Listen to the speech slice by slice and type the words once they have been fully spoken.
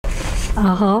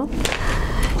Uh-huh.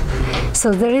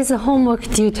 So there is a homework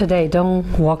due today.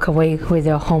 Don't walk away with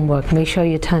your homework. Make sure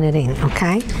you turn it in,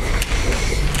 okay?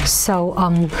 So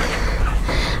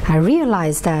I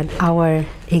realized that our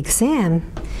exam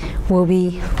will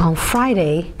be on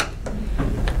Friday.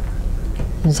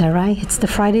 Is that right? It's the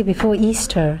Friday before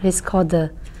Easter. It's called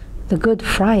the Good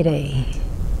Friday.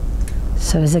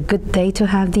 So is it a good day to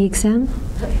have the exam?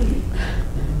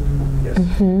 Yes.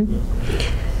 Mm-hmm.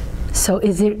 So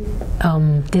is it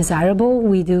desirable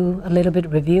we do a little bit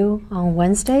review on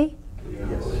Wednesday?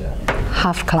 Yes.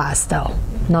 Half class though,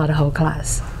 not a whole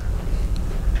class.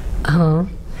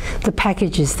 The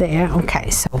package is there. Okay,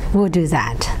 so we'll do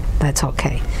that. That's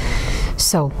okay.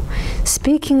 So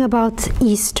speaking about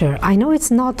Easter, I know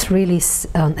it's not really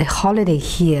a holiday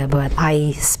here, but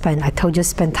I told you,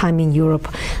 spent time in Europe.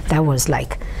 That was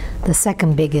like the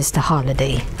second biggest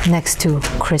holiday next to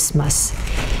Christmas.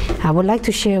 I would like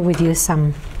to share with you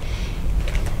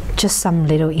just some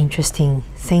little interesting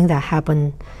thing that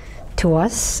happened to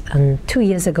us. 2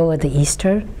 years ago at the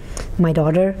Easter, my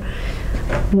daughter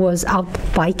was out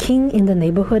biking in the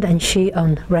neighborhood and she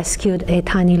rescued a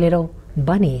tiny little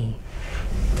bunny.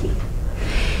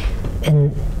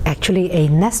 And actually a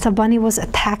nest of bunny was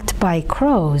attacked by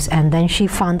crows, and then she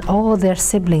found all their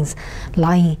siblings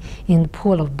lying in a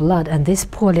pool of blood, and this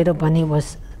poor little bunny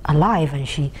was alive, and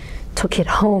she took it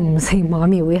home saying,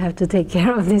 "Mommy, we have to take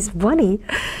care of this bunny."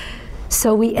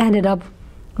 So we ended up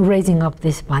raising up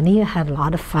this bunny. I had a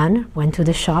lot of fun, went to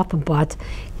the shop and bought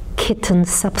kitten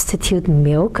substitute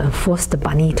milk and forced the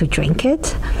bunny to drink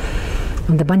it.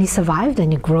 And the bunny survived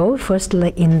and it grew, first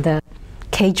in the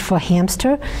cage for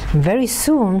hamster. And very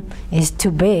soon it's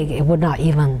too big, it would not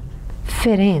even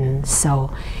fit in.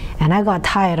 So, and I got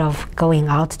tired of going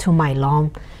out to my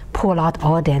lawn, pull out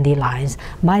all dandelions.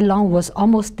 My lawn was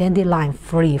almost dandelion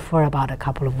free for about a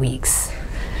couple of weeks.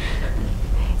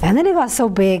 And then it got so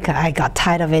big, I got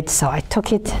tired of it, so I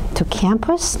took it to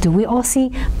campus. Do we all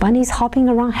see bunnies hopping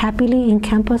around happily in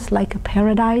campus like a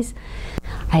paradise?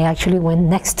 I actually went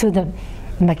next to the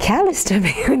McAllister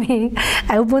building.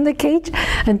 I opened the cage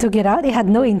and took it out. It had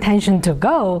no intention to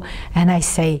go. And I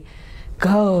say,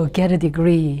 "Go, get a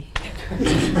degree."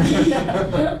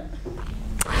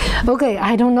 Okay,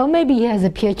 I don't know, maybe he has a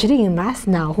PhD in math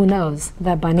now, who knows,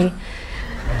 that bunny.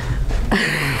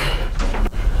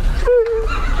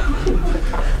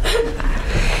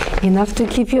 Enough to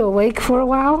keep you awake for a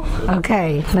while?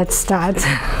 Okay, let's start.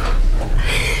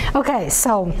 Okay,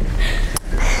 so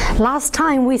last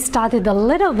time we started a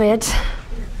little bit.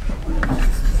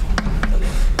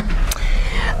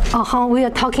 We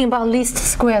are talking about least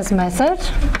squares method.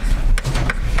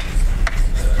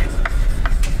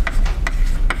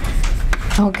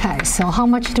 Okay, so how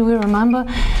much do we remember?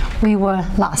 We were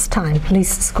last time,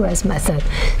 least squares method.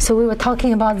 So we were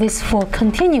talking about this for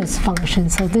continuous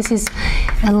functions. So this is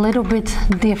a little bit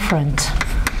different.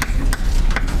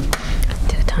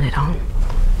 Did I turn it on?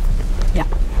 Yeah.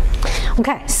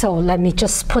 Okay, so let me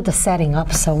just put the setting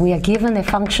up. So we are given a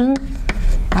function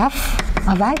f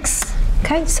of x.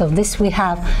 Okay, so this we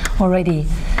have already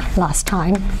last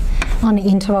time on the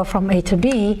interval from a to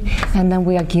b, and then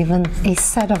we are given a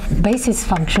set of basis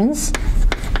functions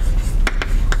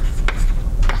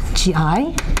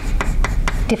gi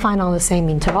defined on the same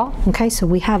interval. Okay, so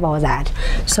we have all that.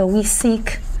 So we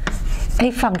seek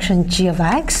a function g of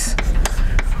x,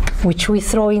 which we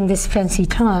throw in this fancy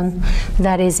term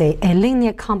that is a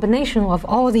linear combination of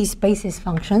all these basis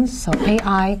functions. So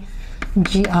ai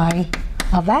gi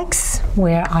of x,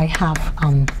 where I have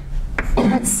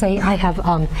let's say I have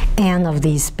n of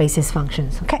these basis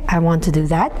functions. Okay, I want to do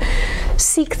that.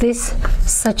 Seek this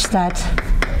such that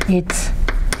it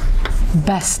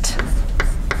best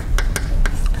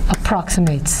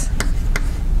approximates.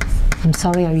 I'm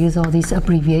sorry I use all these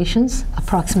abbreviations.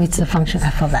 Approximates the function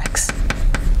f of x.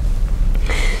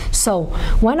 So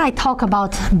when I talk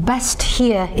about best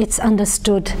here, it's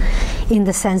understood in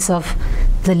the sense of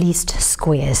the least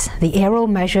squares. The arrow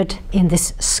measured in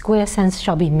this square sense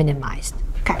shall be minimized.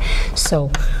 Okay,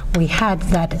 so we had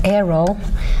that arrow.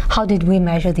 How did we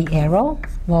measure the arrow?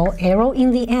 Well, arrow in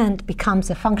the end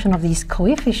becomes a function of these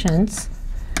coefficients,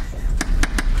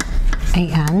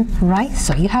 an, right?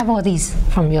 So you have all these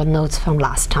from your notes from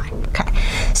last time. Okay,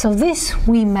 so this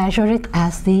we measure it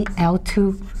as the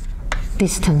L2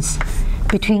 distance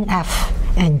between f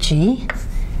and g.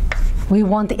 We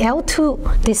want the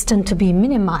L2 distance to be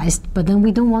minimized, but then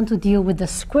we don't want to deal with the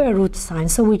square root sign,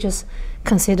 so we just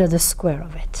consider the square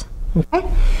of it. Okay?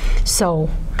 So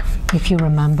if you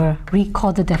remember,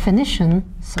 recall the definition.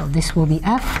 So this will be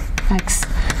fx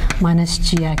minus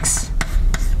gx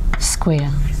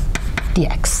squared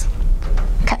dx.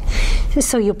 Okay.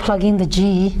 So you plug in the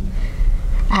G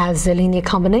as a linear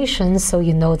combination, so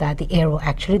you know that the error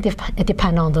actually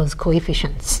depend on those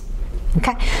coefficients.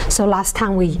 Okay, so last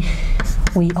time we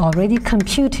already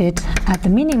computed at the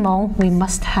minimum, we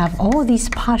must have all these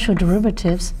partial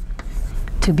derivatives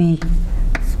to be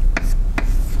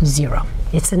 0.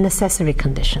 It's a necessary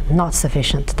condition, not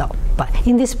sufficient though. But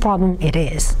in this problem, it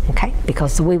is, okay,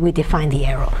 because the way we define the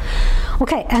error.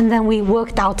 Okay, and then we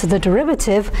worked out the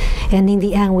derivative, and in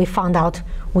the end, we found out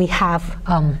we have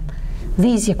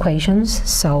these equations.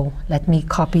 So let me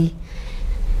copy.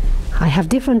 I have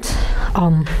different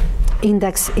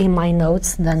index in my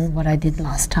notes than what I did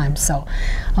last time. So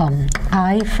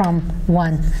I from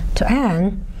 1 to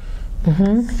n,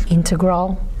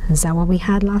 integral, is that what we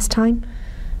had last time?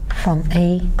 From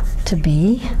a to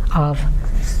b of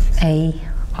a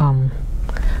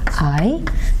I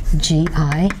g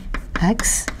I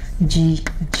x g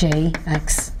j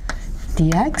x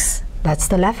dx. That's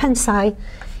the left hand side,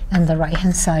 and the right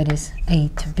hand side is a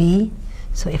to b.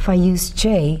 So if I use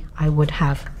j, I would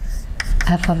have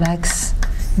f of x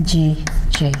g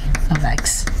j of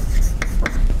x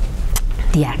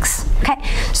dx. Okay,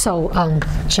 so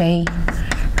j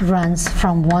runs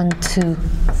from 1 to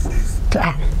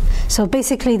n. So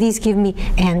basically these give me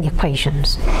n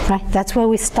equations, right? That's where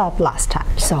we stopped last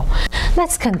time. So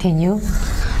let's continue.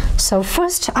 So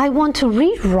first I want to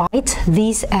rewrite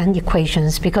these n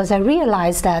equations because I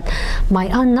realized that my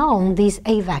unknown, these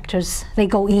a vectors, they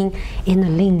go in a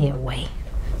linear way.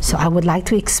 So I would like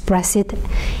to express it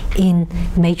in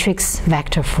matrix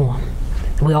vector form.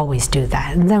 We always do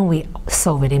that, and then we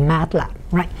solve it in MATLAB,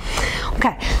 right?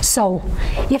 Okay, so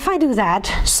if I do that,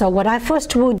 so what I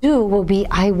first will do will be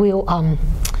I will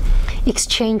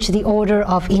exchange the order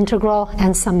of integral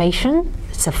and summation.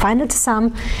 It's a finite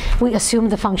sum. We assume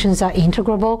the functions are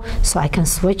integrable, so I can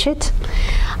switch it.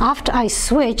 After I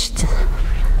switched,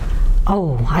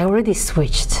 oh, I already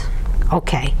switched.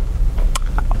 Okay,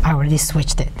 I already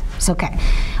switched it. It's okay.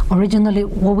 Originally,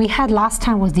 what we had last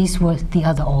time was these were the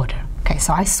other order. Okay,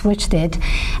 so I switched it,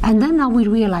 and then now we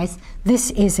realize this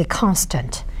is a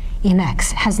constant in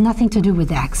x. It has nothing to do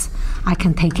with x. I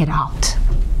can take it out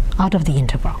of the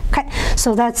integral. Okay,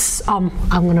 so that's, I'm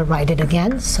going to write it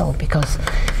again, so because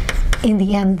in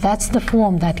the end, that's the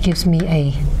form that gives me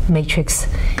a matrix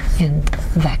in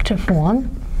vector form.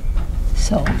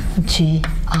 So g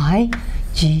I,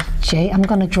 g j, I'm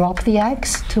going to drop the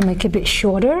x to make it a bit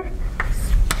shorter.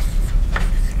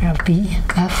 It'll be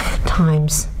f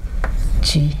times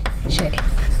g j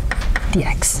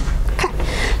dx.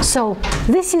 Okay, so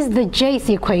this is the jth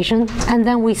equation, and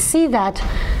then we see that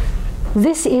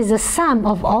this is the sum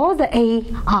of all the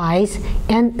ai's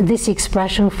and this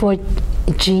expression for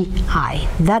gi.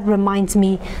 That reminds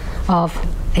me of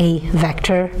a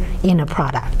vector in a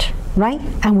product, right?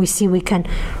 And we see we can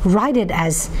write it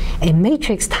as a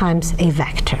matrix times a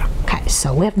vector. Okay,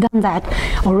 so we have done that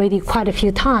already quite a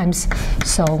few times.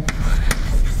 So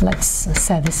let's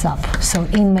set this up. So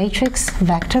in matrix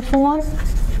vector form,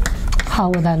 how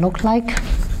would that look like?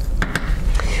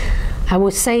 I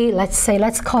would say,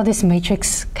 let's call this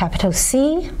matrix capital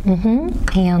C,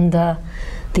 and the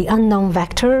unknown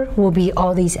vector will be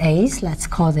all these a's. Let's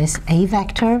call this a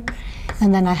vector,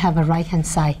 and then I have a right-hand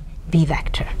side b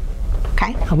vector.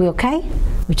 Okay, are we okay?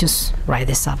 We just write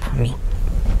this up for me.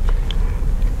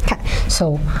 Okay,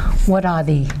 so what are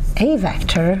the a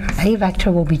vector? A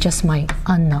vector will be just my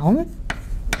unknown,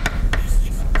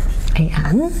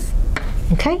 an,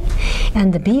 okay?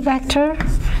 And the b vector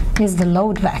is the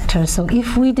load vector. So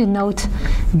if we denote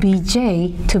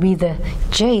bj to be the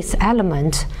jth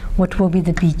element, what will be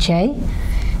the bj?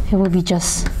 It will be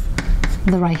just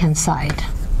the right-hand side.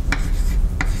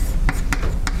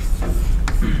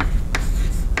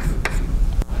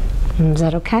 Is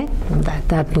that okay?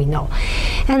 That we know.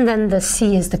 And then the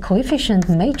C is the coefficient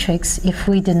matrix. If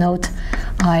we denote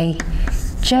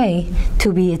ij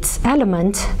to be its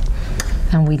element,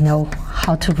 and we know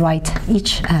how to write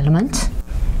each element,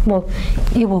 well,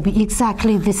 it will be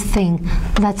exactly this thing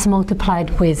that's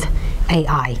multiplied with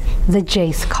ai, the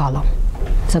jth column.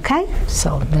 It's okay?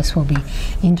 So this will be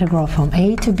integral from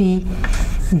a to b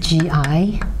gi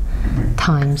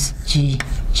times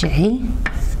gj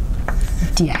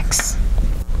dx.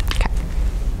 Okay.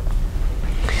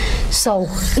 So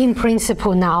in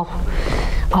principle now,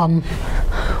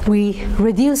 we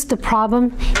reduce the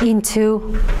problem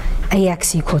into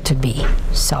ax equal to b.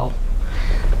 So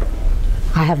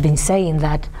I have been saying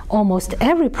that almost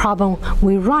every problem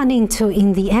we run into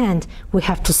in the end, we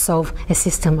have to solve a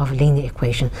system of linear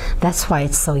equation. That's why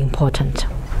it's so important,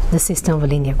 the system of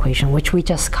linear equation, which we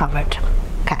just covered.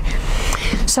 Okay.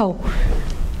 So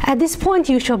At this point,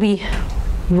 you should be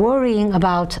worrying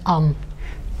about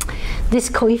this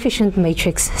coefficient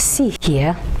matrix C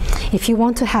here. If you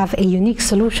want to have a unique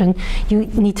solution, you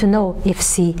need to know if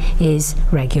C is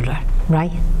regular,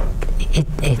 right?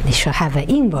 It should have an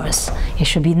inverse. It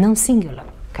should be non-singular.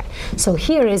 Okay. So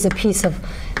here is a piece of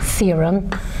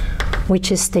theorem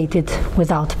which is stated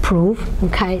without proof.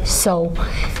 Okay. So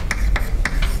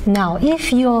now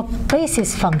if your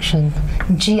basis function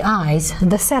GIs,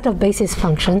 the set of basis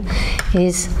function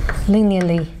is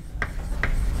linearly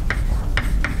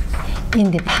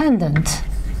independent.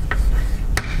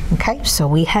 Okay, so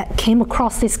we came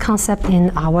across this concept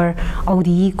in our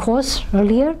ODE course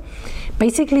earlier.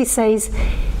 Basically says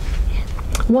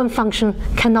one function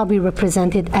cannot be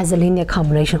represented as a linear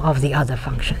combination of the other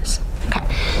functions. Okay,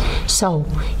 so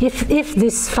if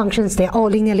these functions, they're all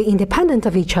linearly independent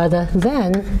of each other,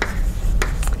 then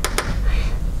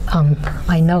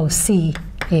I know C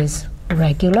is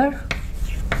regular.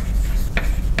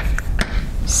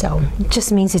 So it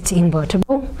just means it's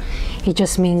invertible. It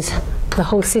just means the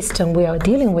whole system we are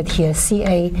dealing with here,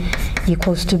 CA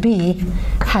equals to B,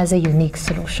 has a unique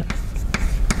solution.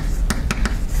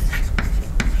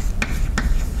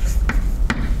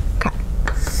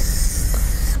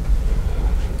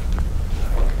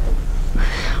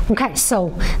 Okay,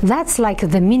 so that's like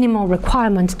the minimal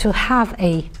requirement to have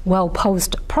a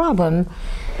well-posed problem,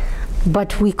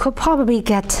 but we could probably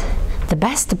get the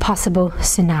best possible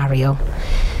scenario.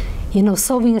 You know,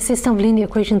 solving a system of linear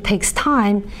equation takes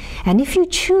time, and if you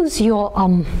choose your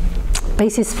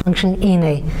basis function in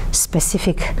a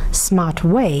specific, smart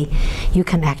way, you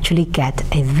can actually get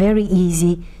a very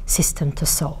easy system to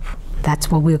solve. That's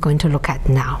what we're going to look at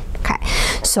now. Okay,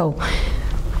 so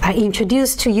I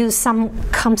introduced to you some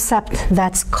concept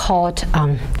that's called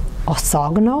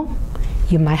orthogonal.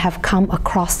 You might have come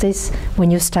across this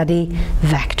when you study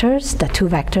vectors. The two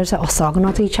vectors are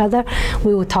orthogonal to each other.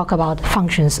 We will talk about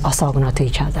functions orthogonal to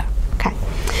each other. Okay,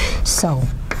 so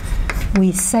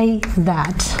we say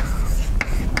that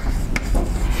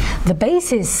the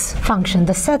basis function,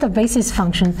 the set of basis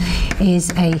function, is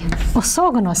a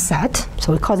orthogonal set.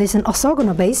 So we call this an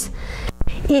orthogonal base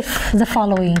if the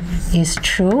following is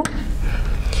true.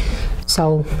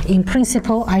 So in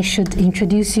principle, I should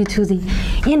introduce you to the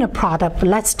inner product, but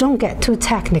let's don't get too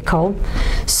technical.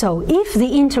 So if the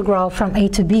integral from a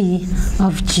to b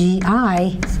of gi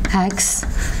x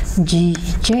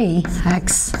gj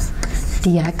x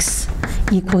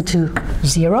dx equal to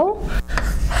 0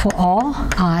 for all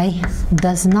I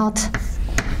does not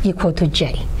equal to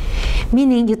j.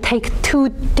 Meaning you take two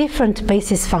different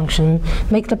basis functions,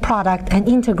 make the product and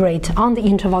integrate on the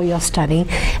interval you're studying,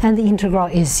 and the integral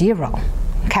is 0.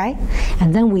 Okay?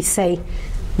 And then we say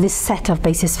this set of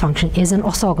basis function is an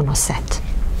orthogonal set.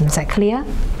 Is that clear?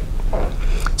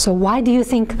 So why do you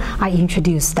think I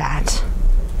introduced that?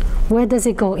 Where does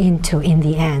it go into in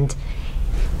the end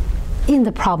in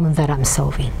the problem that I'm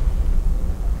solving?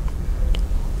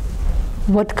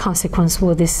 What consequence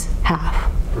will this have?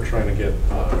 We're trying to get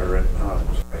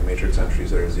matrix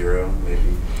entries that are 0, maybe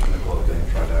inequality and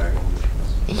tridiagonal.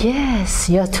 Yes,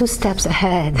 you're 2 steps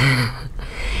ahead.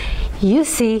 You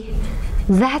see,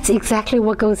 that's exactly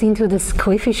what goes into this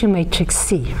coefficient matrix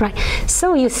C, right?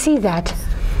 So you see that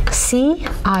Cij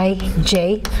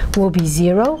will be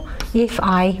 0 if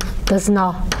I does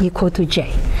not equal to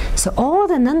j. So all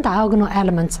the non-diagonal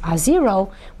elements are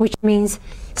 0, which means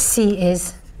C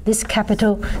is, this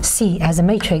capital C as a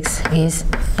matrix is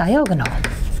diagonal.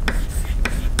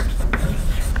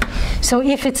 So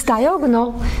if it's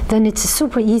diagonal, then it's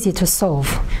super easy to solve,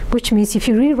 which means if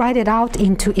you rewrite it out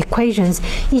into equations,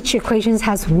 each equation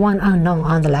has one unknown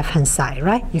on the left-hand side,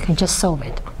 right? You can just solve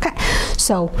it. Okay,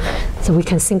 so we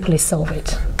can simply solve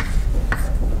it.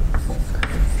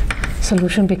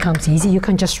 Solution becomes easy. You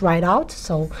can just write out.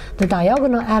 So the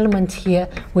diagonal element here,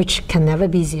 which can never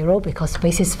be 0 because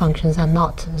basis functions are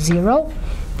not 0.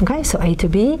 Okay, so a to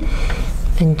b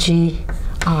and gi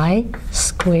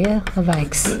square of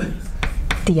x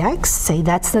dx, say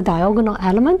that's the diagonal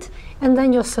element, and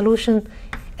then your solution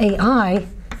ai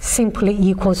simply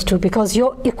equals to, because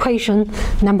your equation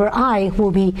number I will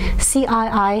be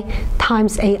cii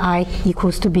times ai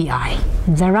equals to bi.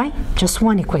 Is that right? Just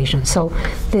one equation. So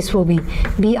this will be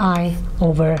bi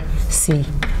over cii.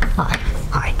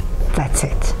 That's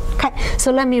it. Okay,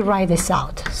 so let me write this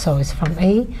out. So it's from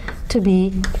a to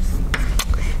b,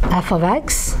 f of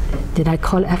x. Did I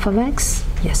call f of x?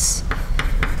 Yes.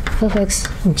 F of x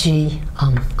g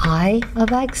I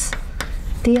of x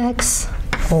dx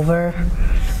over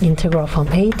integral from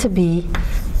a to b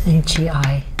and gi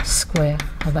square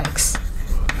of x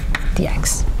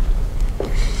dx.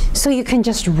 So you can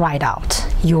just write out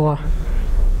your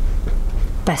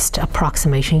best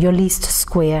approximation, your least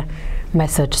square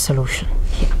method solution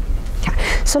here.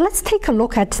 Okay. So let's take a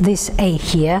look at this A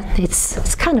here.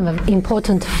 It's kind of an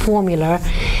important formula,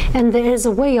 and there is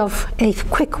a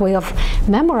quick way of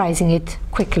memorizing it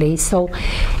quickly. So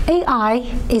AI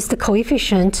is the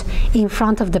coefficient in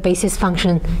front of the basis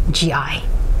function GI.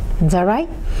 Is that right?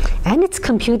 And it's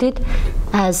computed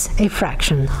as a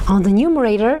fraction. On the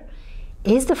numerator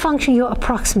is the function you're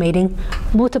approximating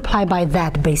multiplied by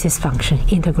that basis function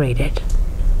integrated.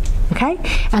 Okay?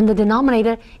 And the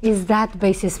denominator is that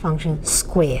basis function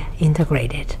square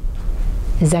integrated.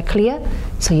 Is that clear?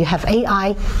 So you have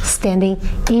AI standing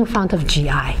in front of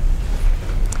GI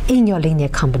in your linear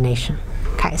combination.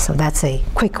 Okay, so that's a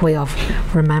quick way of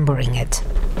remembering it.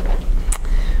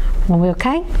 Are we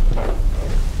okay?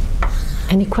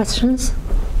 Any questions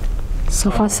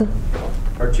so far? So?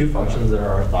 Are two functions that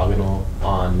are orthogonal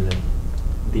on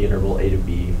the interval a to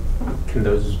b, can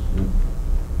those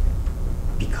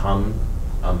become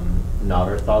not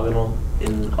orthogonal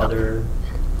in other?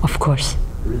 Of course.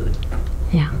 Really?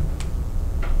 Yeah.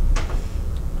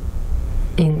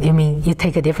 You mean you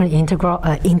take a different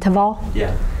interval?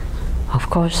 Yeah. Of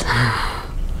course.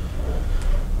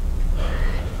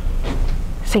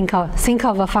 Think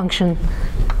of a function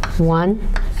 1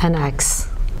 and x.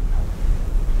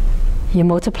 You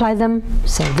multiply them,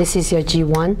 so this is your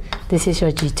g1, this is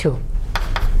your g2.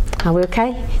 Are we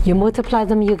okay? You multiply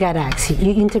them, you get x.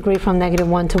 You integrate from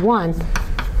 -1 to 1,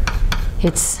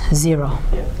 it's 0.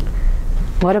 Yeah.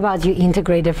 What about you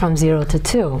integrate it from 0 to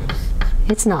 2?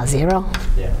 It's not 0.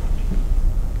 Yeah.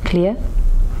 Clear?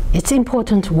 It's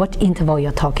important what interval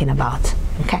you're talking about.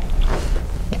 Okay.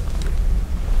 Yeah.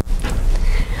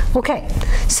 Okay,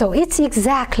 so it's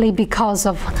exactly because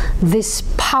of this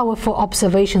powerful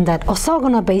observation that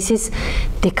orthogonal bases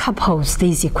decompose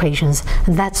these equations.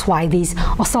 That's why these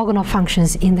orthogonal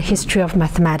functions in the history of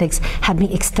mathematics have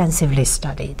been extensively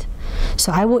studied.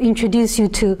 So I will introduce you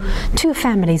to two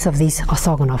families of these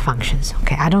orthogonal functions.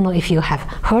 Okay, I don't know if you have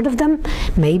heard of them,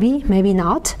 maybe, maybe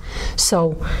not.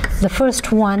 So the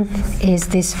first one is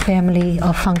this family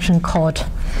of function called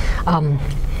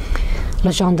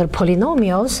Legendre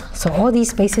polynomials. So all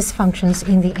these basis functions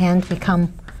in the end become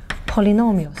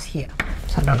polynomials here.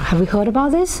 So I don't know, have we heard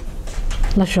about this?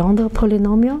 Legendre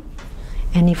polynomial?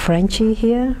 Any Frenchy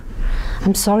here?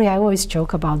 I'm sorry, I always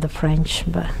joke about the French,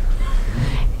 but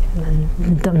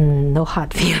no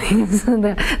hard feelings.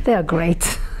 They are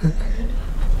great.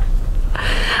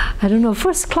 I don't know,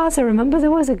 first class I remember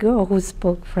there was a girl who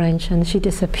spoke French and she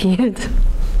disappeared.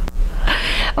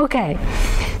 Okay,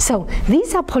 so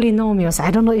these are polynomials.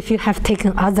 I don't know if you have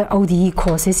taken other ODE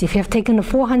courses. If you have taken the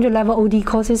 400 level ODE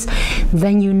courses,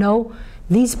 then you know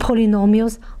these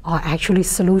polynomials are actually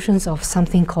solutions of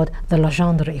something called the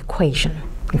Legendre equation.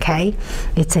 Okay,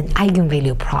 it's an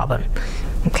eigenvalue problem.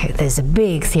 Okay, there's a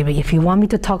big theory. If you want me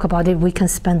to talk about it, we can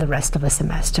spend the rest of the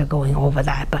semester going over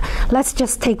that. But let's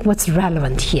just take what's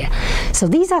relevant here. So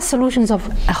these are solutions of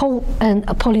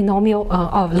a polynomial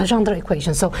of Legendre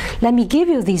equation. So let me give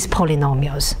you these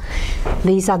polynomials.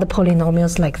 These are the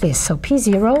polynomials like this. So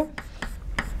P0,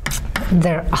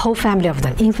 there are a whole family of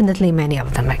them, infinitely many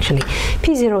of them actually.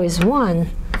 P0 is 1,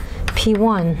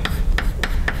 P1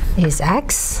 is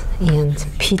x, and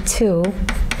P2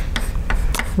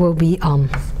 will be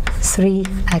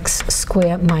 3x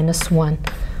squared minus 1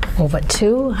 over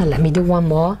 2. And let me do one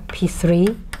more,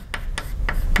 P3.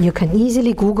 You can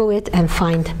easily Google it and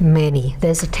find many.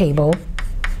 There's a table,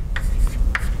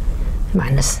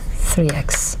 minus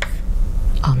 3x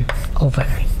over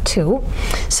 2.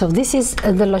 So this is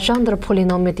the Legendre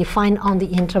polynomial defined on the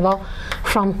interval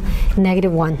from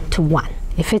 -1 to 1.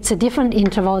 If it's a different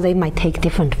interval, they might take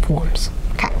different forms.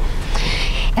 Okay,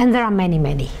 and there are many,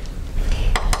 many.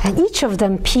 And each of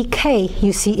them, pk,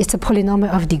 you see, it's a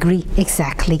polynomial of degree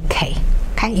exactly k.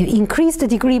 Okay, you increase the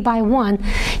degree by 1,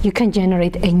 you can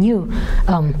generate a new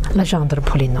Legendre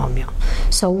polynomial.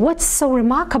 So what's so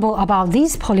remarkable about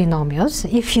these polynomials,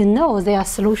 if you know they are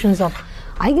solutions of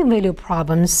eigenvalue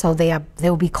problems, so they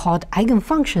will be called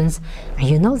eigenfunctions, and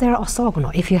you know they're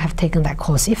orthogonal if you have taken that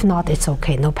course. If not, it's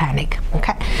okay, no panic.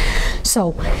 Okay,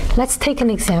 so let's take an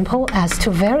example as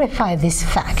to verify this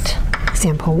fact.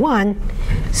 Example 1.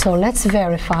 So let's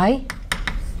verify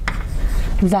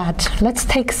that, let's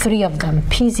take 3 of them,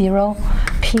 P0,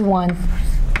 P1,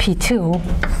 P2,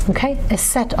 okay? A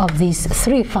set of these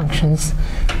 3 functions,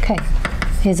 okay,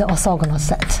 is an orthogonal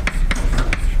set.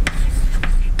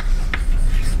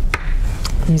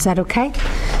 Is that okay?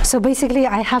 So basically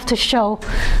I have to show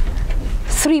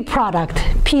 3 product,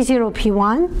 P0,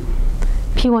 P1,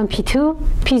 P1, P2,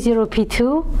 P0,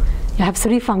 P2, You have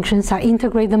three functions. I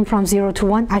integrate them from 0 to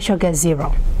 1. I shall get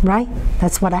 0, right?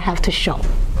 That's what I have to show.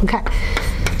 Okay.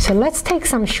 So let's take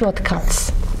some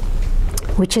shortcuts,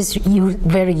 which is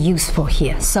very useful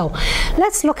here. So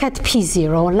let's look at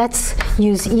P0. Let's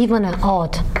use even and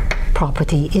odd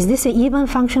property. Is this an even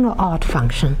function or odd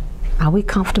function? Are we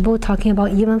comfortable talking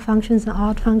about even functions and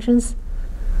odd functions?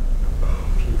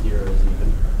 P0 is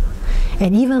even.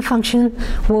 An even function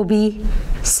will be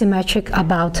symmetric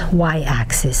about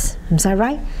y-axis. Is that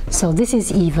right? So this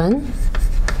is even.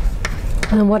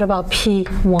 And what about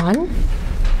P1?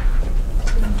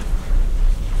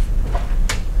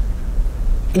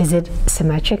 Is it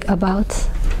symmetric about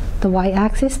the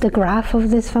y-axis, the graph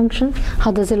of this function?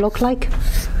 How does it look like?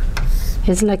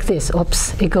 It's like this.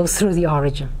 Oops, it goes through the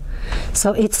origin.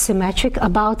 So it's symmetric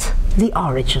about the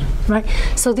origin, right?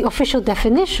 So the official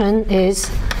definition is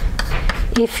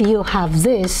if you have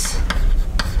this,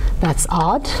 that's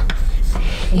odd.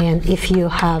 And if you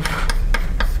have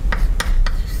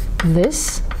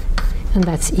this, and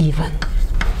that's even.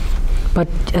 But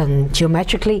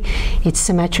geometrically, it's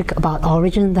symmetric about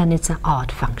origin, then it's an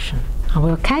odd function. Are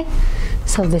we okay?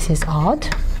 So this is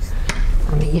odd.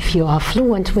 I mean, if you are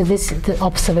fluent with this, the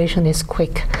observation is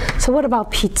quick. So what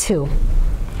about P2?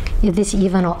 Is this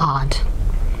even or odd?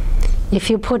 If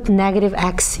you put negative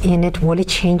x in it, will it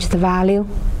change the value?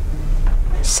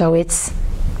 So it's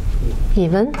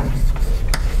even.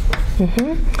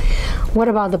 What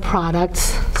about the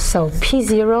products? So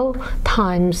P0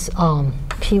 times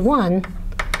P1,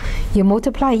 you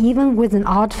multiply even with an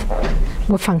odd,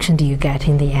 what function do you get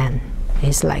in the end?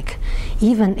 It's like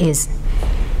even is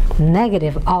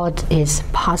negative, odd is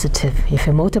positive. If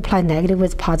you multiply negative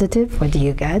with positive, what do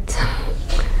you get?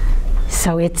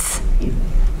 So it's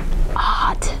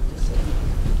odd,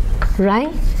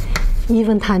 right?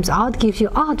 Even times odd gives you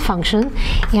odd function,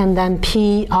 and then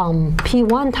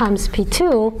P1 times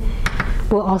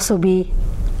P2 will also be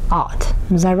odd.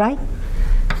 Is that right?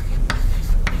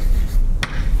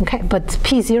 Okay, but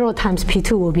P0 times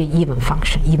P2 will be even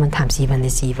function. Even times even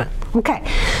is even. Okay,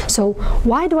 so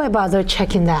why do I bother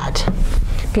checking that?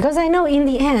 Because I know in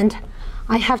the end,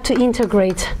 I have to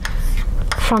integrate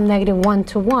from -1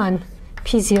 to 1,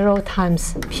 P0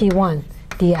 times P1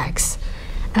 dx.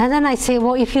 And then I say,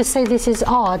 well, if you say this is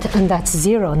odd and that's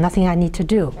 0, nothing I need to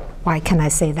do. Why can I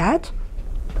say that?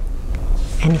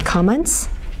 Any comments?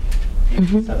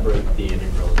 Separate the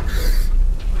integral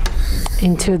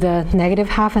into the negative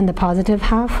half and the positive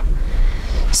half.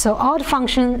 So odd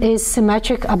function is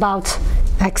symmetric about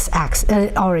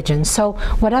x-axis origin. So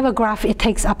whatever graph it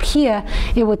takes up here,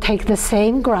 it would take the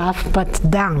same graph but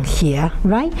down here,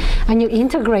 right? And you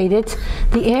integrate it,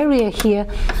 the area here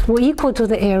will equal to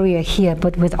the area here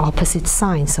but with opposite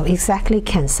signs. So exactly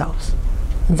cancels.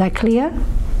 Is that clear?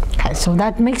 Okay, so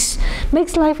that makes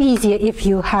life easier if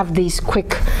you have these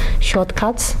quick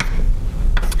shortcuts.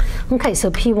 Okay,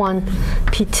 so P1,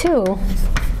 P2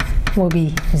 will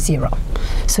be 0.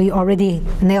 So you already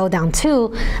nailed down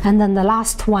 2, and then the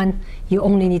last one you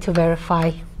only need to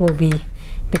verify will be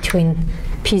between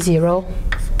P0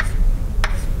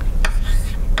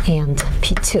 and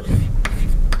P2.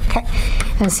 Okay,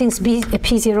 and since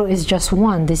P0 is just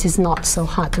 1, this is not so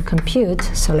hard to compute.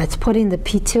 So let's put in the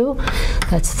P2.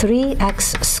 That's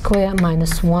 3x squared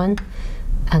minus 1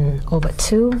 and over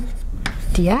 2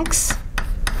 dx.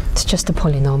 It's just a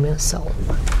polynomial, so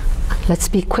let's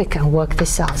be quick and work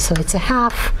this out. So it's a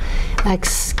half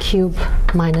x cubed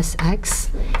minus x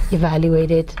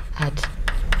evaluated at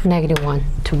 -1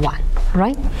 to 1,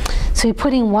 right? So you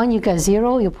put in 1, you get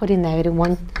 0. You put in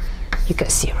 -1, you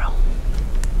get 0.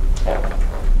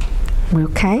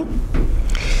 Okay?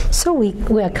 So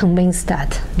we are convinced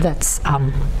that that's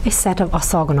a set of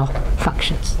orthogonal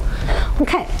functions.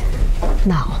 Okay,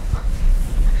 now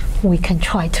we can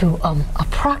try to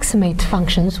approximate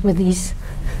functions with these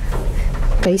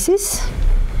bases.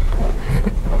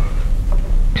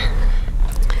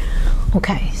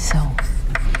 Okay,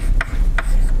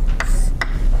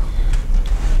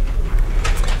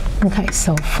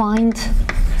 so find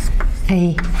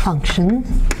a function.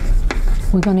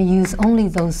 We're going to use only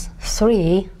those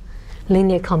 3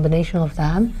 linear combination of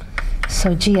them.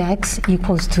 So gx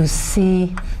equals to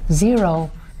C0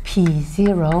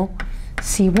 P0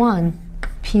 C1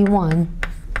 P1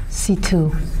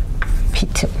 C2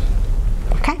 P2.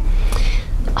 Okay?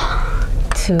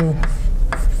 To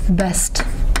best.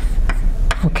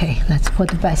 Okay, let's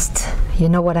put best. You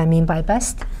know what I mean by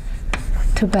best?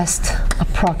 To best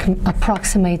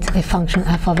approximate a function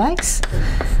f of x.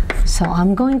 So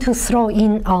I'm going to throw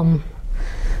in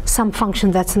some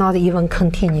function that's not even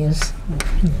continuous.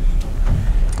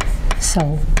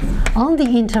 So on the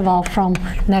interval from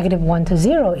 -1 to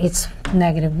 0, it's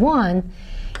 -1,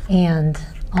 and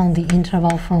on the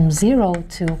interval from 0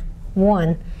 to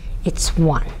 1, it's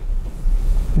 1.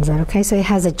 Is that okay? So it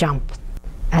has a jump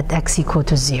at x equal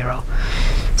to 0.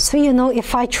 So you know,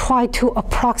 if I try to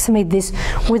approximate this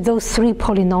with those three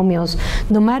polynomials,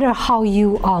 no matter how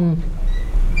you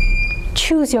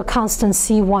choose your constant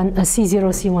C1,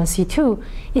 C0, C1, C2,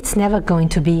 it's never going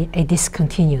to be a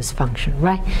discontinuous function,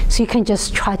 right? So you can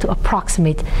just try to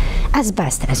approximate as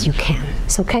best as you can.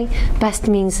 It's okay? Best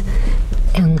means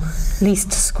in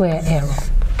least square error.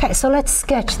 Okay, so let's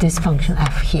sketch this function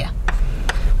f here.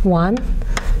 1,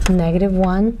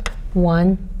 -1,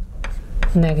 1,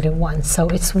 -1. So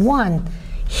it's 1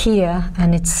 here,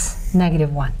 and it's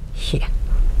 -1 here.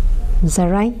 Is that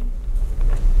right?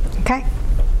 Okay.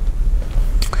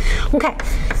 Okay,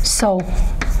 so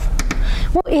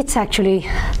well, it's actually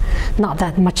not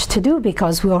that much to do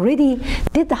because we already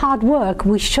did the hard work.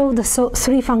 We showed the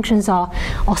three functions are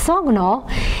orthogonal,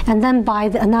 and then by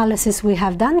the analysis we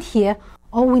have done here,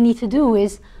 all we need to do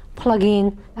is plug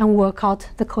in and work out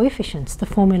the coefficients. The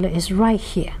formula is right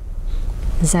here.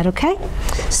 Is that okay?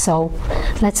 So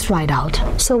let's write out.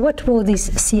 So what will these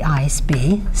CI's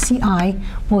be? CI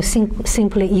will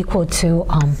simply equal to,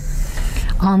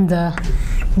 on the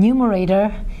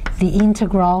numerator, the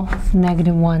integral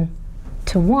 -1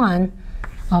 to 1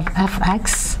 of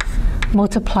fx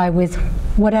multiplied with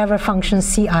whatever function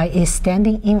CI is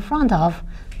standing in front of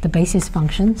the basis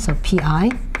function, so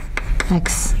pi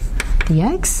x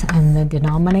dx, and the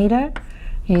denominator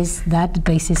is that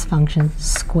basis function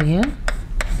square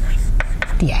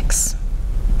dx.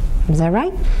 Is that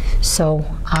right? So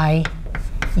I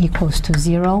equals to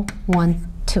 0, 1,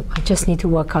 2. I just need to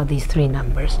work out these three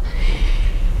numbers.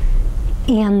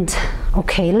 And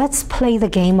okay, let's play the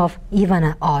game of even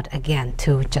and odd again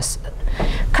to just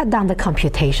cut down the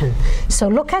computation. So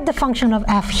look at the function of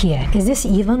f here. Is this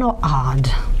even or odd?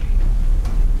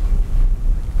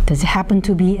 Does it happen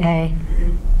to be a,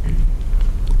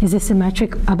 is it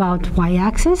symmetric about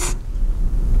y-axis?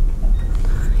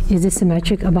 Is it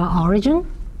symmetric about origin?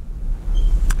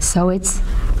 So it's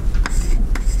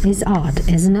odd,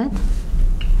 isn't it?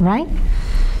 Right?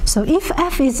 So if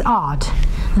f is odd,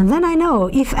 and then I know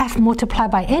if f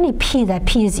multiplied by any p, that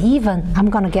p is even, I'm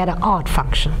going to get an odd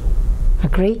function.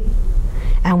 Agree?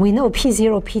 And we know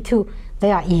p0, p2,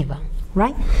 they are even,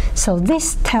 right? So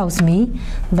this tells me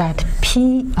that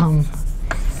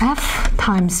f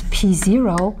times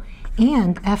p0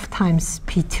 and f times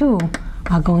p2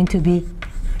 are going to be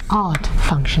odd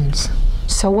functions.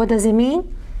 So what does it mean?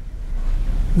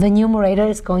 The numerator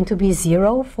is going to be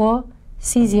 0 for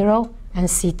C0 and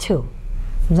C2.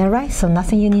 Is that right? So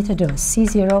nothing you need to do.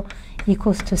 C0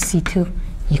 equals to C2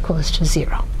 equals to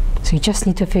 0. So you just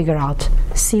need to figure out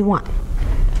C1.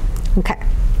 Okay,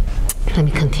 let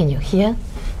me continue here.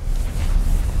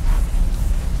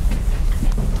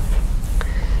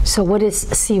 So what is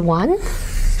C1?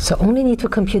 So only need to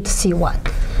compute C1.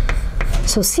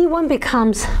 So C1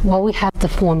 becomes, well, we have the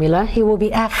formula. It will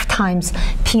be f times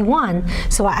P1.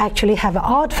 So I actually have an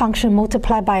odd function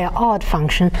multiplied by an odd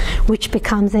function, which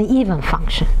becomes an even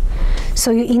function.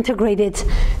 So you integrate it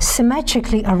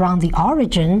symmetrically around the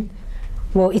origin.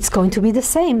 Well, it's going to be the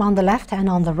same on the left and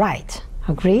on the right.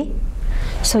 Agree?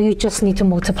 So you just need to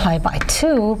multiply by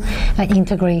 2 and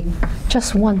integrate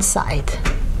just one side.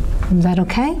 Is that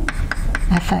okay?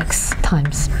 fx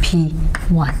times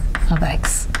P1 of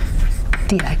x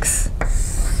dx,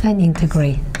 and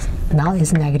integrate. Now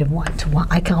is -1 to 1.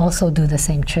 I can also do the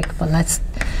same trick, but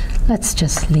let's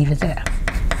just leave it there.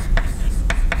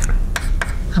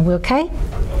 Are we okay?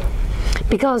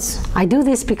 Because I do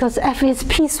this because f is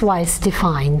piecewise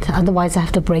defined. Otherwise, I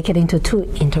have to break it into two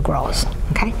integrals.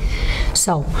 Okay.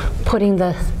 So putting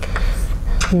the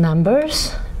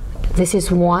numbers, this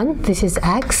is 1, this is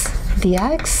x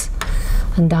dx,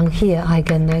 and down here I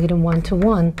get -1 to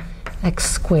 1 x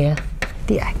squared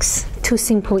dx. Two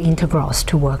simple integrals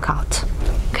to work out.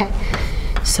 Okay,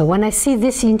 so when I see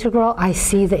this integral, I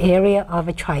see the area of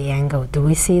a triangle. Do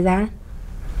we see that?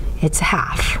 It's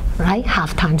half, right?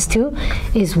 Half times 2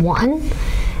 is 1,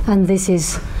 and this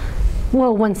is,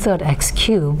 well, 1/3 x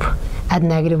cubed. Add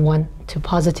 -1 to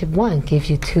 +1 gives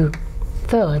you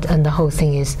 2/3, and the whole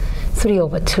thing is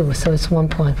 3/2, so it's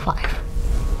 1.5.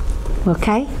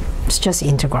 Okay, it's just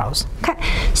integrals. Okay,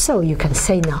 so you can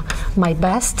say now, my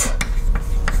best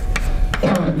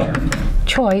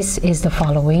choice is the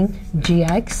following: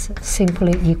 gx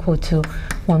simply equal to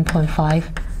 1.5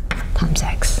 times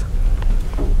x.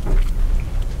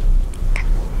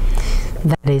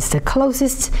 That is the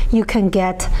closest you can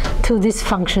get to this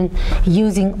function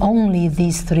using only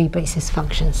these three basis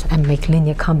functions and make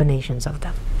linear combinations of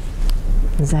them.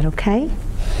 Is that okay?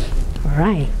 All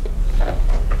right.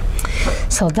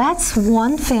 So that's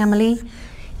one family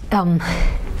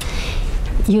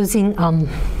using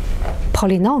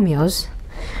polynomials.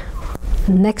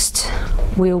 Next,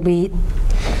 we'll be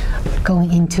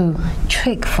going into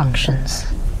trig functions.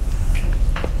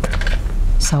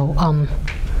 So,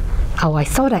 oh, I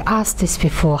thought I asked this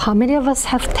before. How many of us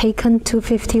have taken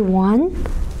 251?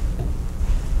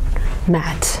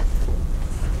 Matt.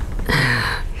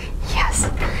 Yes.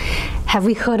 Have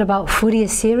we heard about Fourier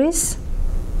series?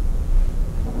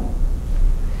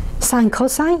 Sine,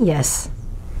 cosine? Yes.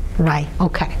 Right,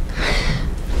 okay.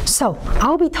 So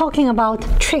I'll be talking about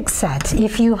trig set.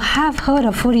 If you have heard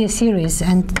of Fourier series,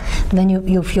 and then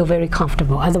you feel very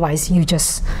comfortable. Otherwise, you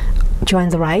just join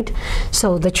the ride.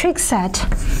 So the trig set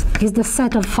is the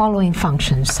set of following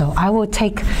functions. So I will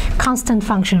take constant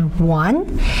function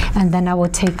 1, and then I will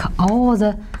take all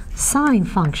the sine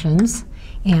functions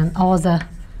and all the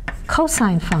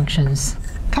cosine functions.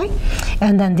 Okay,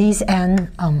 and then these n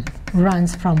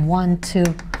runs from 1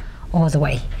 to all the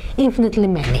way, infinitely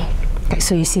many. Okay,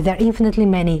 so you see there are infinitely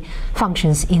many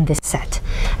functions in this set.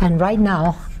 And right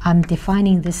now, I'm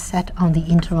defining this set on the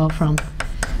interval from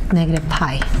negative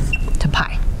pi to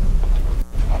pi.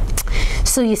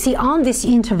 So you see on this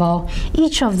interval,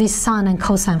 each of these sine and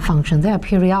cosine functions, they are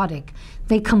periodic.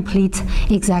 They complete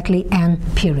exactly n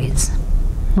periods,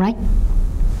 right?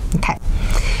 Okay.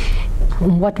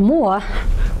 What more,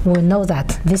 we'll know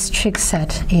that this trig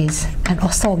set is an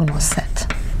orthogonal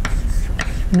set,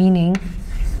 meaning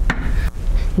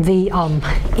the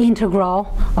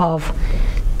integral of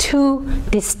two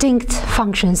distinct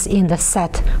functions in the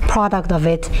set, product of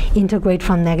it, integrate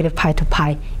from negative pi to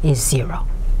pi, is 0.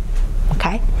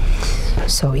 Okay?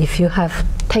 So if you have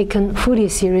taken Fourier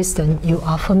series, then you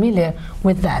are familiar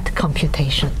with that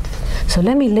computation. So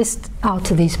let me list out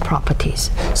these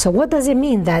properties. So what does it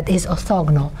mean that is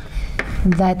orthogonal?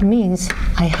 That means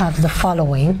I have the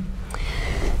following.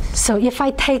 So if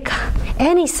I take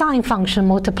any sine function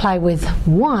multiplied with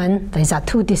 1, these are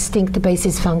two distinct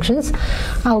basis functions,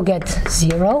 I'll get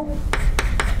 0,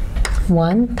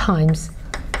 1 times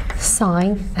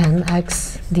sine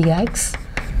nx dx.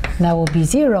 That will be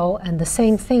 0, and the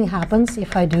same thing happens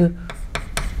if I do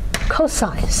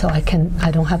cosine. So I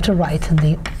don't have to write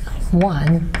the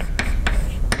 1.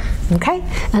 Okay?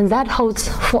 And that holds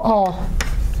for all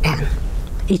n,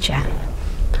 each n.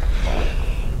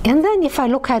 And then if I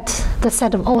look at the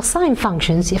set of all sine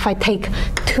functions, if I take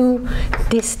two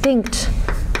distinct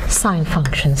sine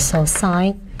functions, so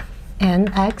sine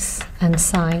nx and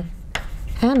sine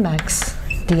mx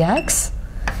dx,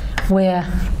 where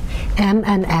m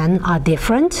and n are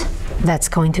different, that's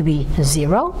going to be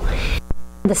 0.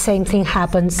 The same thing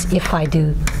happens if I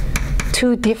do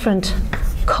two different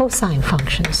cosine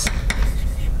functions.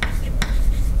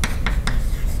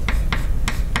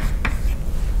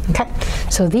 Okay,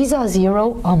 so these are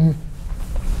 0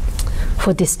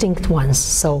 for distinct ones.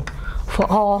 So for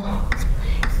all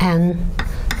n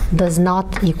does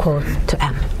not equal to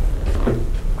m.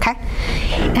 Okay,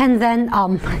 and then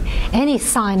any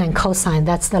sine and cosine,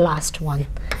 that's the last one.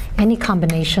 Any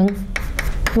combination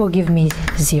will give me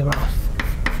 0.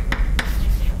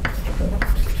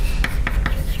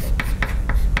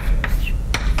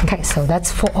 Okay, so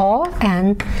that's for all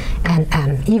n and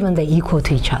m, even they equal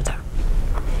to each other.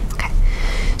 Okay,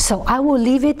 so I will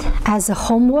leave it as a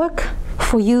homework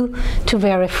for you to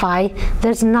verify.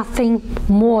 There's nothing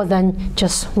more than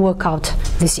just work out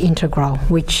this integral,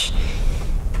 which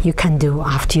you can do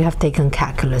after you have taken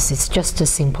calculus. It's just a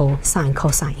simple sine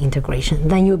cosine integration.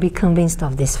 Then you'll be convinced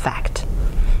of this fact.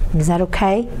 Is that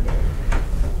okay?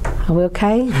 Are we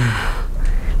okay?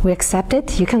 We accept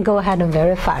it? You can go ahead and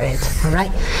verify it, all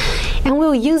right? And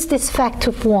we'll use this fact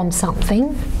to form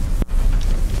something.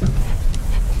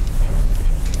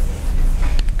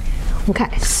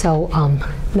 Okay, so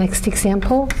next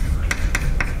example,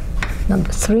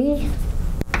 number 3.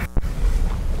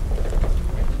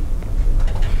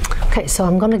 Okay, so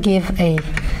I'm going to give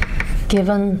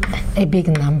given a big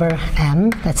number m,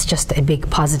 that's just a big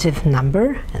positive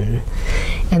number,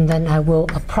 and then I will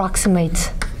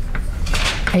approximate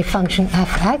a function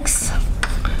fx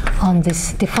on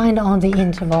this, defined on the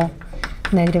interval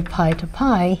negative pi to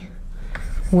pi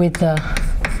with the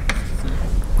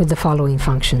following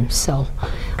function. So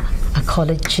I call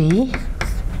it g,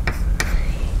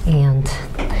 and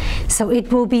so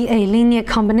it will be a linear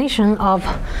combination of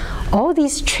all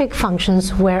these trig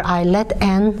functions where I let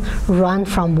n run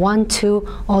from 1 to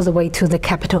all the way to the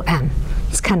capital M.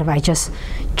 It's kind of, I just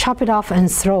chop it off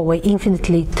and throw away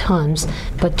infinitely terms,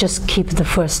 but just keep the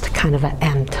first kind of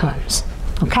m terms,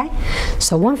 okay?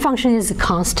 So one function is a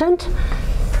constant,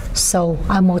 so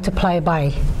I multiply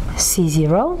by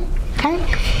C0, okay?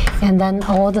 And then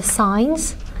all the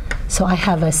signs, so I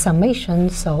have a summation,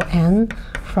 so n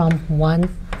from 1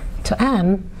 to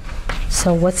m.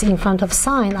 So what's in front of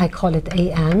sine? I call it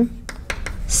an,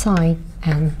 sine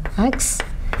nx.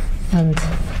 And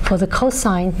for the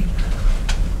cosine,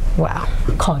 well,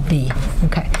 call it b,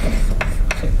 okay?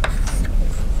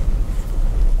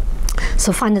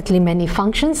 So finitely many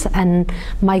functions, and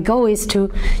my goal is to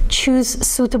choose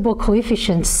suitable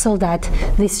coefficients so that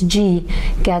this g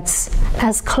gets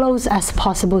as close as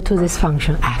possible to this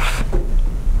function f.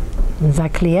 Is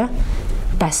that clear?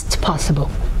 Best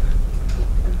possible.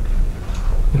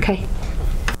 Okay?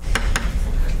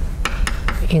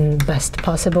 In best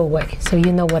possible way. So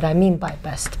you know what I mean by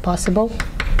best possible.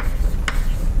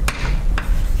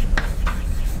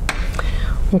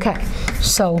 Okay,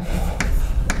 so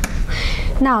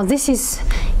now this is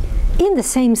in the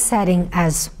same setting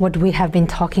as what we have been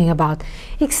talking about,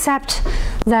 except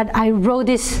that I wrote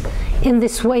this in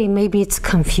this way. Maybe it's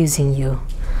confusing you.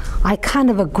 I kind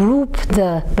of group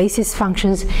the basis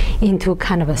functions into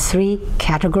kind of a 3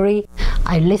 category.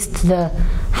 I list the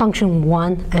function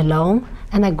 1 alone,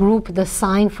 and I group the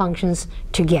sine functions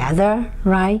together,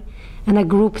 right? And I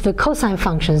group the cosine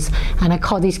functions, and I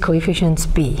call these coefficients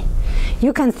b.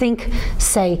 You can think,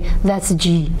 say, that's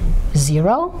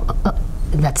g0,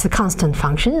 that's the constant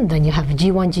function, and then you have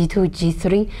g1, g2,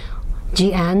 g3,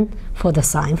 gn for the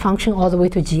sine function all the way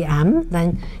to gm,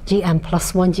 then gm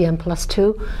plus 1, gm plus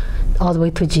 2, all the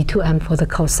way to g2m for the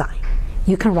cosine.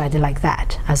 You can write it like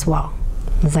that as well.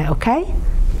 Is that okay?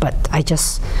 But I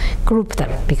just group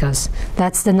them because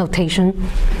that's the notation,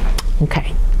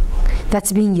 okay,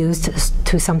 that's being used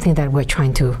to something that we're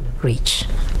trying to reach.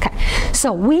 Okay,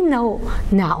 so we know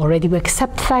now already, we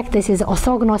accept the fact this is an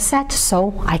orthogonal set,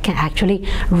 so I can actually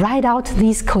write out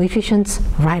these coefficients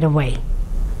right away,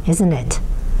 isn't it?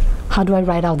 How do I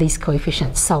write out these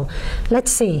coefficients? So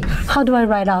let's see, how do I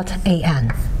write out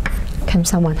an? Can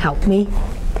someone help me?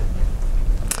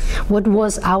 What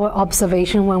was our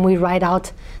observation when we write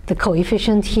out the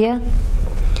coefficient here?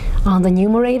 On the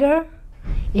numerator,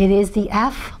 it is the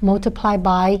f multiplied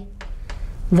by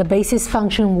the basis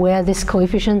function where this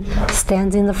coefficient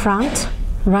stands in the front,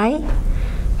 right?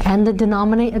 And the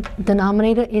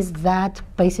denominator is that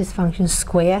basis function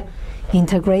square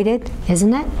integrated,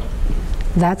 isn't it?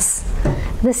 That's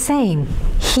the same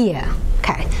here.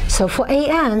 Okay, so for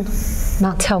an,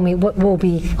 now tell me what will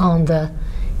be on the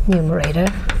numerator.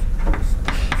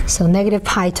 So negative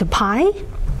pi to pi,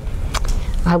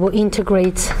 I will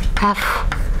integrate f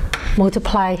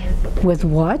multiply with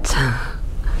what?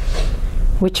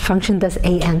 Which function does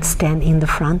an stand in the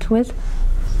front with?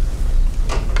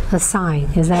 A sine,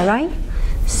 is that right?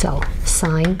 So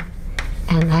sine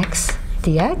nx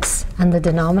dx, and the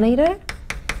denominator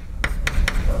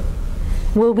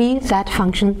will be that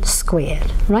function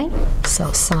squared, right?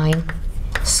 So sine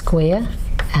square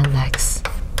nx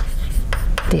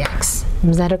dx.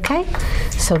 Is that okay?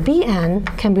 So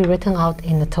bn can be written out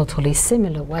in a totally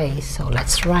similar way. So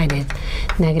let's write it.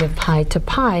 Negative pi to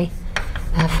pi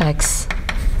fx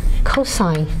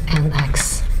cosine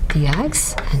nx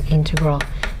dx, and integral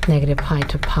negative pi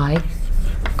to pi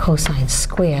cosine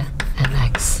square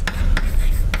nx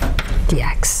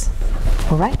dx.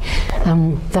 All right.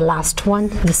 The last one,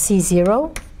 the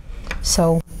C0.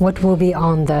 So what will be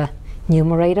on the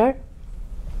numerator?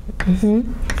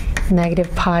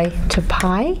 Negative pi to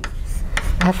pi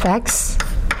fx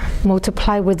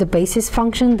multiply with the basis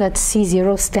function that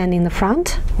C0 stand in the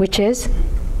front, which is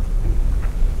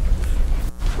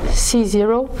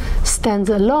C0 stands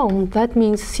alone. That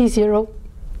means C0,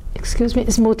 excuse me,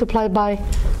 is multiplied by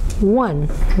 1,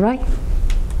 right?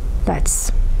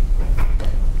 That's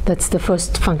the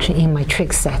first function in my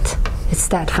trig set. It's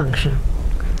that function.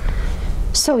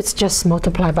 So it's just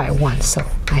multiplied by 1. So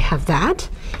I have that.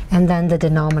 And then the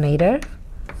denominator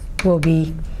will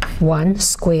be 1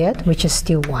 squared, which is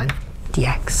still 1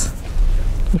 dx.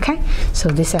 Okay? So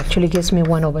this actually gives me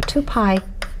 1 over 2 pi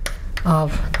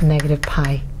of negative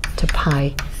pi to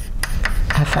pi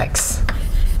fx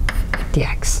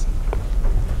dx.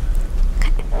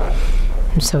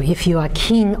 So if you are a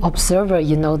keen observer,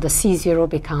 you know the C0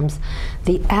 becomes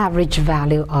the average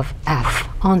value of f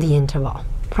on the interval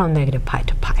from negative pi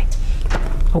to pi.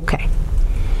 Okay,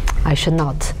 I should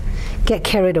not get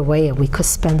carried away, and we could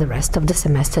spend the rest of the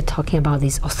semester talking about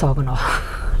these orthogonal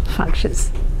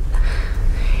functions.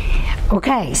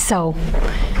 Okay, so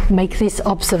make this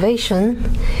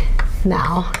observation.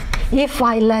 Now, if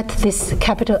I let this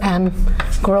capital M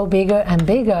grow bigger and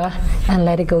bigger and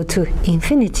let it go to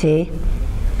infinity,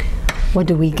 what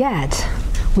do we get?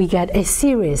 We get a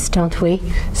series, don't we?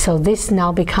 So this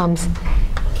now becomes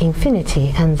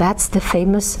infinity, and that's the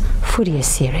famous Fourier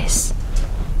series.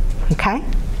 Okay?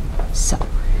 So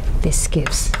this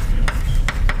gives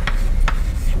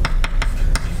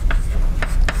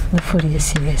the Fourier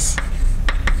series.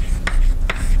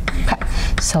 Okay.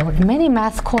 So in many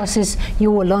math courses,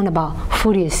 you will learn about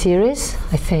Fourier series,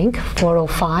 I think,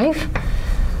 405.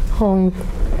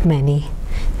 Many.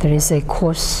 There is a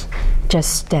course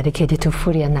just dedicated to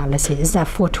Fourier analysis. Is that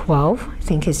 412? I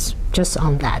think it's just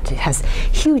on that. It has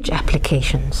huge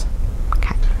applications.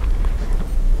 Okay.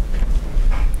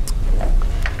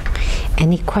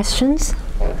 Any questions?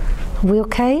 Are we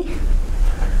okay?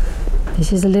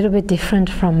 This is a little bit different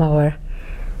from our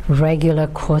regular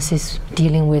courses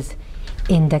dealing with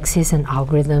indexes and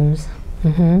algorithms.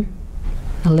 A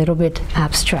little bit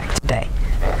abstract today.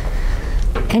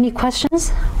 Any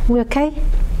questions? We okay?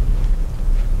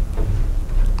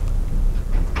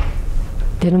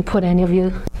 Didn't put any of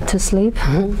you to sleep?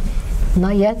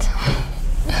 Not yet?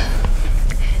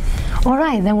 All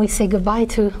right, then we say goodbye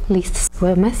to least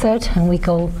square method and we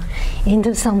go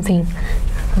into something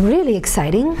really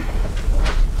exciting.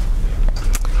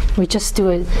 We just do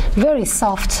a very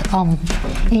soft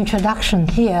introduction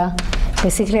here.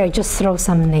 Basically, I just throw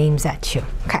some names at you.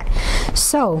 Okay,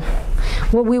 so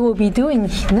what we will be doing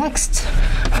next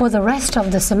for the rest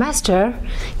of the semester,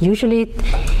 usually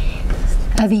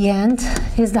at the end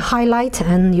is the highlight,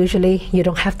 and usually you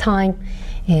don't have time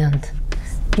and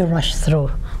you rush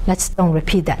through. Let's don't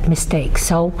repeat that mistake.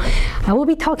 So I will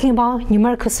be talking about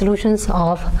numerical solutions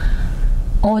of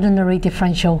ordinary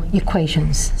differential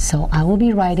equations. So I will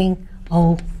be writing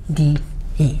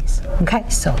ODEs. Okay,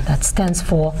 so that stands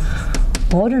for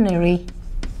ordinary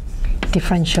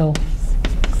differential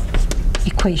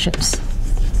equations.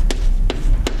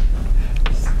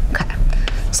 Okay,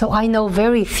 so I know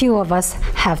very few of us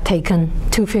have taken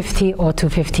 250 or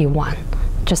 251.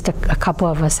 Just a couple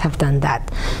of us have done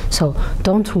that. So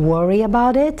don't worry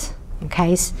about it,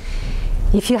 okay?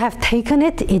 If you have taken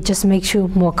it, it just makes you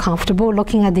more comfortable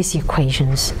looking at these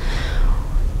equations.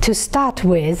 To start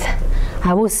with,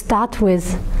 I will start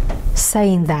with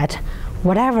saying that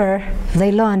whatever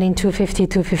they learn in 250,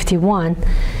 251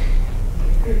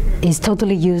 is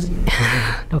totally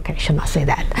okay, I should not say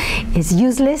that. It's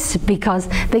useless because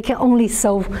they can only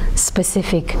solve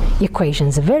specific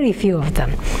equations, very few of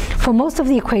them. For most of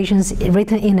the equations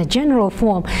written in a general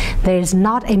form, there is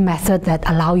not a method that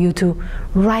allows you to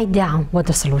write down what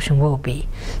the solution will be.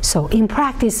 So in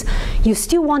practice, you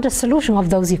still want a solution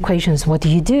of those equations. What do?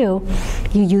 You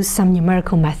use some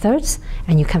numerical methods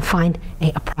and you can find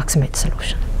an approximate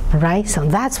solution. All right, so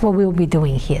that's what we'll be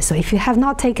doing here. So if you have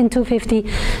not taken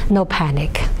 250, no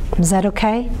panic. Is that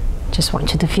okay? Just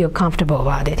want you to feel comfortable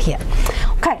about it here.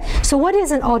 Okay, so what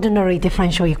is an ordinary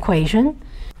differential equation?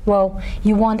 Well,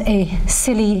 you want a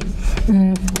silly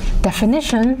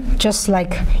definition, just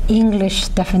like English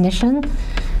definition.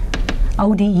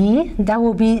 ODE, that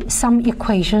will be some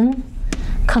equation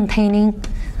containing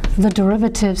the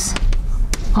derivatives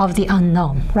of the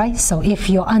unknown, right? So if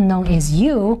your unknown is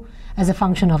u as a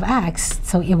function of x,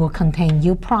 so it will contain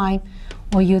u prime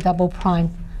or u double prime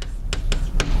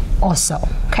also.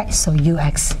 Okay, so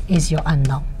ux is your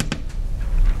unknown.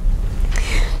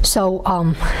 So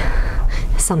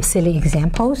some silly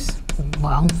examples.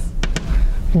 Well,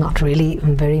 not really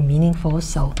very meaningful.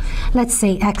 So let's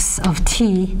say x of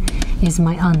t is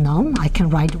my unknown. I can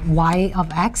write y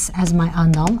of x as my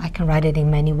unknown. I can write it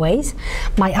in many ways.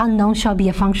 My unknown shall be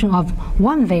a function of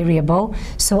one variable,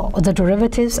 so the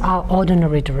derivatives are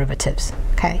ordinary derivatives.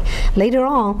 Okay. Later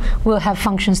on, we'll have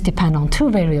functions depend on two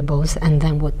variables, and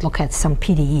then we'll look at some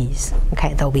PDEs.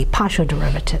 Okay, there'll be partial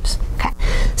derivatives. Okay,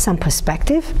 some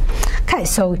perspective. Okay,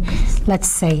 so let's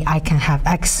say I can have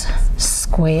x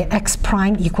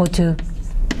prime equal to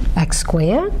x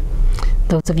squared.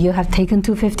 Those of you who have taken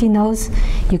 250 knows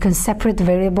you can separate the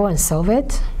variable and solve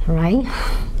it, right?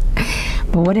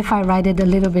 But what if I write it a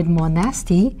little bit more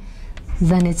nasty?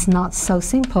 Then it's not so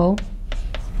simple.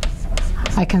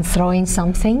 I can throw in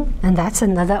something, and that's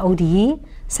another ODE,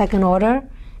 second order,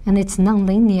 and it's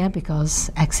nonlinear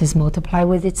because x is multiplied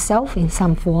with itself in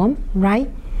some form, right?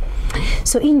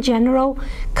 So in general,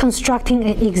 constructing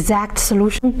an exact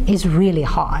solution is really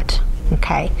hard,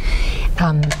 okay?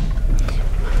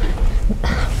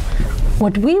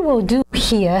 What we will do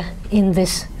here in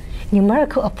this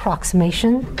numerical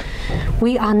approximation,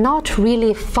 we are not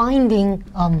really finding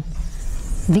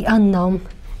the unknown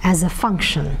as a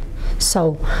function.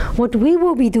 So what we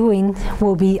will be doing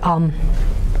will be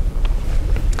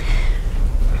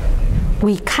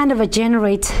we kind of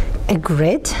generate a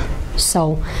grid.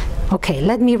 So, okay,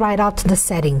 let me write out the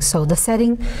setting. So the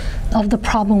setting of the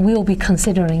problem we will be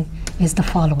considering is the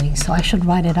following. So I should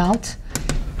write it out.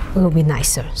 It will be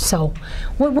nicer. So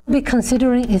what we'll be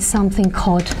considering is something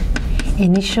called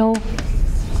initial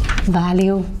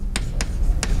value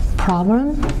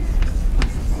problem.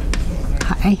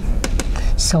 Okay.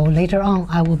 So later on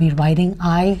I will be writing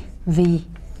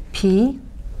IVP.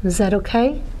 Is that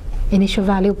okay? Initial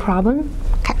value problem.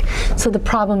 Okay. So the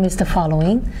problem is the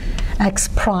following. X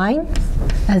prime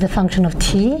as a function of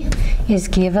t is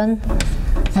given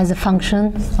as a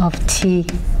function of t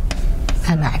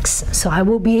and x. So I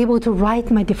will be able to write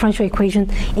my differential equation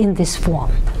in this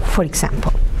form, for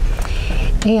example.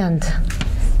 And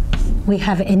we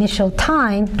have initial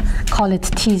time, call it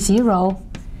t0,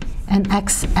 and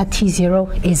x at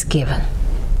t0 is given.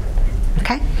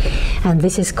 Okay? And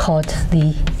this is called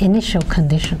the initial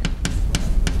condition.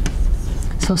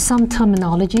 So some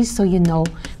terminologies, so you know,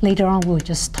 later on we'll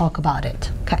just talk about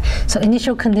it. Okay. So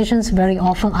initial conditions, very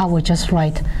often I will just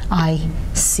write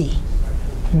IC.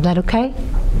 Is that okay?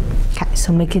 Okay,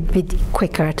 so make it a bit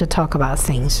quicker to talk about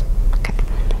things. Okay.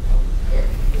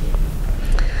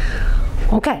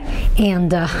 Okay,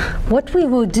 and what we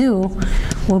will do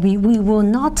will be, we will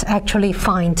not actually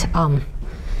find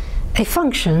a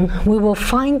function, we will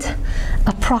find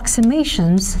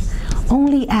approximations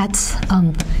only at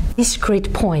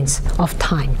discrete points of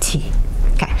time t.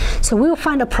 Okay, so we'll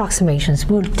find approximations.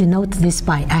 We'll denote this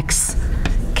by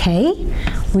xk,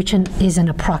 which is an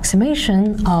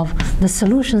approximation of the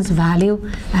solution's value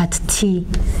at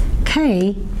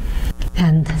tk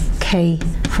and k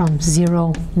from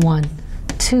 0, 1,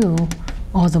 2,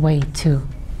 all the way to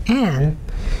n.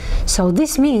 So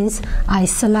this means I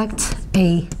select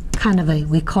a kind of a,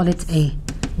 we call it a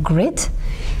grid,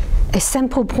 a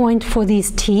sample point for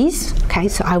these t's. Okay,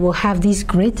 so I will have these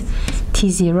grid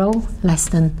t0 less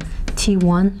than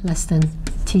t1 less than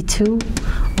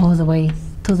t2 all the way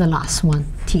to the last one,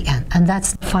 tn. And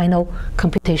that's the final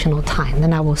computational time.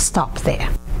 Then I will stop there.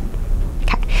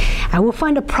 Okay, I will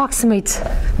find approximate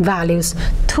values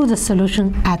to the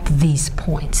solution at these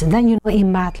points. And then, you know,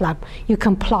 in MATLAB, you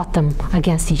can plot them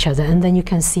against each other, and then you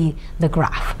can see the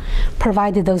graph.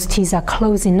 Provided those t's are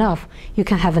close enough, you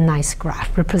can have a nice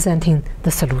graph representing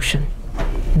the solution.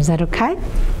 Is that okay?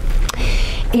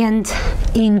 And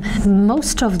in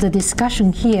most of the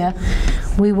discussion here,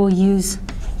 we will use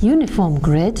uniform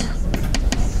grid.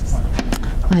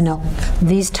 I know,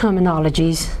 these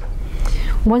terminologies,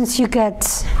 once you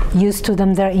get used to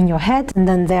them, they're in your head, and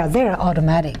then they're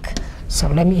automatic. So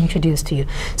let me introduce to you.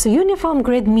 So uniform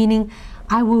grid meaning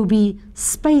I will be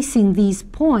spacing these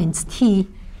points t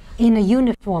in a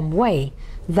uniform way.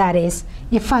 That is,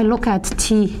 if I look at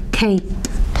tk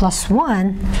plus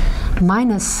 1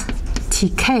 minus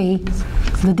tk,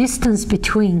 the distance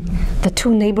between the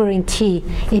two neighboring t,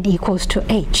 it equals to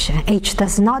h. H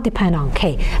does not depend on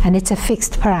k, and it's a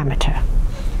fixed parameter.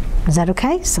 Is that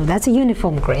okay? So that's a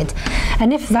uniform grid.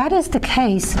 And if that is the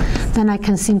case, then I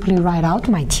can simply write out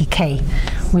my tk,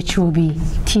 which will be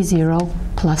t0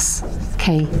 plus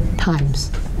k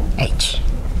times h.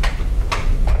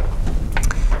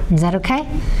 Is that okay?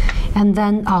 And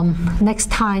then next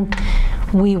time,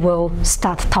 we will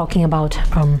start talking about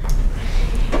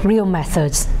real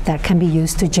methods that can be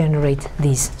used to generate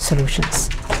these solutions.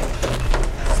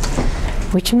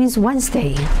 Which means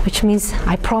Wednesday, which means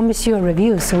I promise you a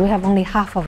review, so we have only half of